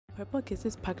Purple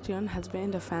Kiss's Park Ji-yeon has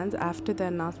written to fans after the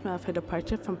announcement of her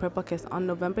departure from Purple Kiss. On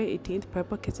November 18th,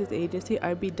 Purple Kiss's agency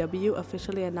RBW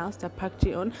officially announced that Park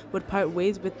Ji-yeon would part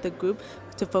ways with the group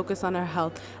to focus on her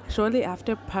health. Shortly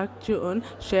after, Park Ji-yeon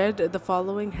shared the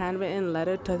following handwritten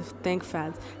letter to thank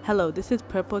fans. "Hello, this is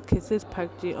Purple Kiss's Park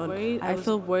Ji-yeon. I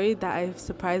feel worried that I've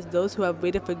surprised those who have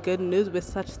waited for good news with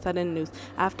such sudden news.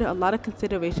 After a lot of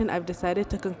consideration, I've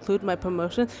decided to conclude my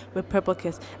promotion with Purple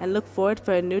Kiss and look forward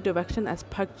for a new direction as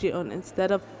Park Ji-yeon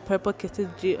instead of Purple Kiss's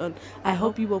Ji-yeon. I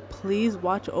hope you will please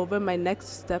watch over my next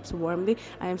steps warmly.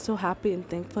 I am so happy and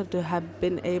thankful to have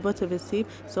been able to receive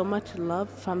so much love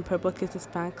from Purple Kiss's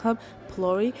fan club,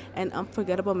 Plory, and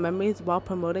unforgettable memories while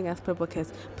promoting as Purple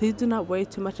Kiss. Please do not worry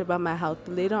too much about my health.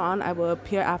 Later on, I will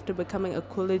appear after becoming a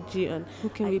cooler Ji-yeon who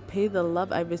can repay the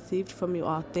love I received from you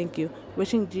all. Thank you.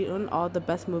 Wishing Ji-yeon all the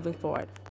best moving forward."